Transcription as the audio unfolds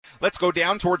Let's go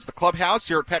down towards the clubhouse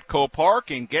here at Petco Park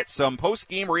and get some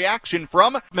post-game reaction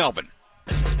from Melvin.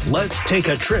 Let's take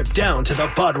a trip down to the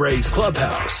Padres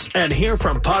clubhouse and hear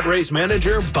from Padres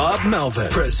manager Bob Melvin.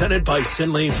 Presented by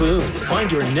Sinley Food.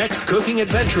 Find your next cooking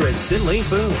adventure at Sinley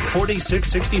Food,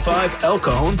 4665 El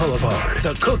Cajon Boulevard,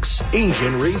 the Cook's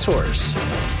Asian Resource.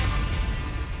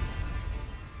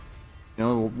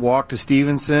 Walk to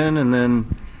Stevenson, and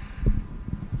then,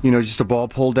 just a ball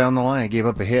pulled down the line. Gave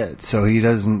up a hit. So he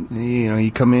doesn't,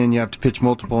 you come in, you have to pitch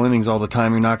multiple innings all the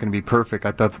time. You're not going to be perfect.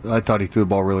 I thought he threw the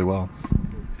ball really well.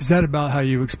 Is that about how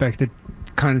you expected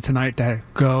kind of tonight to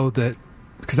go?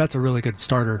 Because that's a really good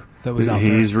starter that was out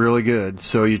there. He's really good.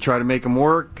 So you try to make him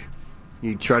work.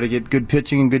 You try to get good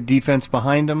pitching and good defense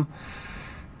behind him.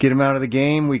 Get him out of the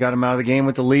game. We got him out of the game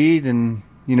with the lead, and,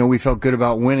 we felt good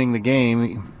about winning the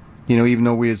game. Even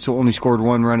though we had only scored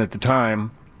one run at the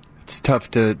time, it's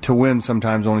tough to win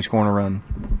sometimes only scoring a run.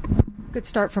 Good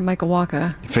start from Michael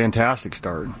Wacha. Fantastic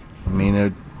start.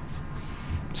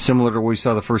 Similar to what we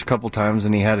saw the first couple times,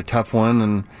 and he had a tough one.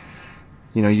 And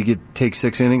you take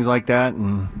 6 innings like that,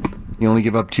 and you only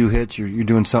give up 2 hits. You're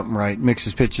doing something right.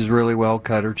 Mixes pitches really well.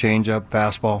 Cutter, changeup,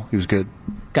 fastball. He was good.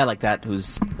 Guy like that,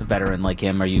 who's a veteran like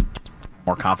him, are you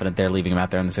more confident there leaving him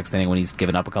out there in the 6th inning when he's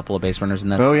given up a couple of base runners in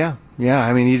that? Oh yeah.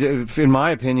 In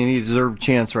my opinion, he deserved a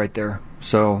chance right there.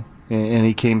 So. And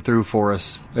he came through for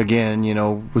us again.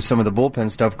 With some of the bullpen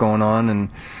stuff going on, and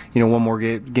one more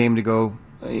game to go.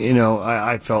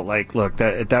 I felt like,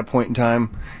 at that point in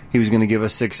time, he was going to give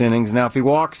us 6 innings. Now, if he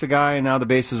walks the guy and now the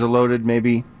bases are loaded,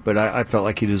 maybe, but I felt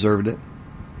like he deserved it.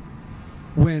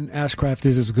 When Ashcraft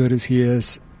is as good as he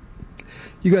is,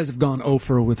 you guys have gone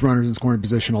 0-for with runners in scoring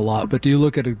position a lot, but do you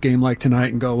look at a game like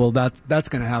tonight and go, well, that's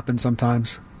going to happen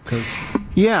sometimes?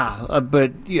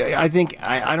 But I think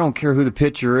I don't care who the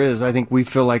pitcher is. I think we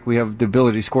feel like we have the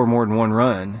ability to score more than one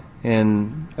run.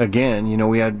 And again,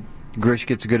 we had Grish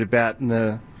gets a good at bat in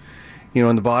the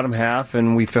bottom half,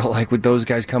 and we felt like with those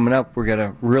guys coming up, we got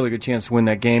a really good chance to win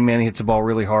that game. Manny hits the ball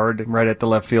really hard right at the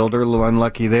left fielder. A little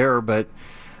unlucky there, but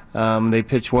they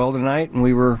pitched well tonight, and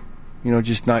we were,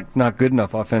 just not good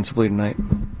enough offensively tonight.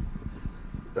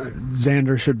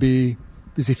 Xander should be.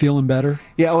 Is he feeling better?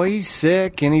 Yeah, well, he's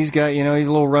sick, and he's got, he's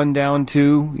a little run down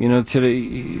too. Today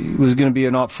it was going to be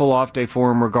a full off day for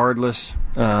him regardless.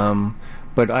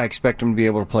 But I expect him to be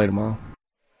able to play tomorrow.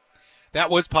 That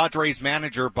was Padres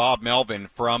manager Bob Melvin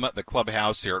from the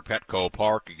clubhouse here at Petco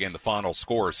Park. Again, the final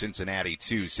score, Cincinnati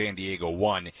 2, San Diego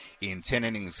 1 in 10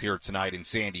 innings here tonight in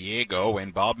San Diego.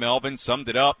 And Bob Melvin summed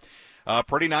it up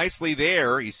pretty nicely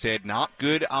there. He said not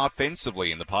good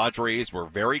offensively, and the Padres were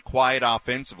very quiet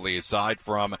offensively aside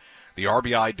from the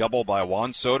RBI double by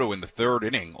Juan Soto in the 3rd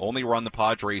inning. Only run the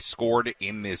Padres scored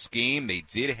in this game. They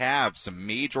did have some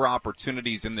major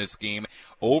opportunities in this game.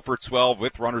 0-for-12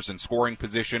 with runners in scoring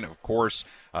position. Of course,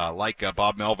 like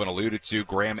Bob Melvin alluded to,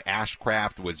 Graham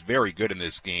Ashcraft was very good in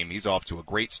this game. He's off to a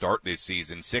great start this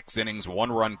season. 6 innings,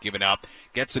 1 run given up.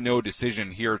 Gets a no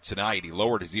decision here tonight. He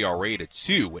lowered his ERA to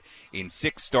 2 in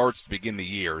 6 starts to begin the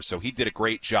year. So he did a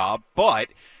great job. But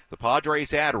the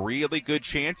Padres had really good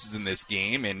chances in this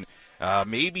game, and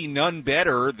maybe none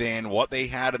better than what they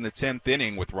had in the 10th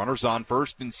inning with runners on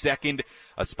first and second,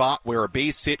 a spot where a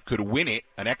base hit could win it,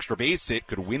 an extra base hit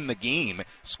could win the game,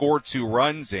 scored 2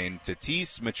 runs, and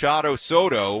Tatis Machado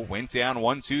Soto went down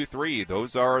 1-2-3.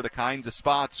 Those are the kinds of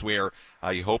spots where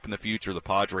you hope in the future the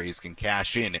Padres can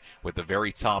cash in with the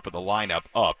very top of the lineup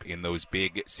up in those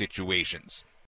big situations.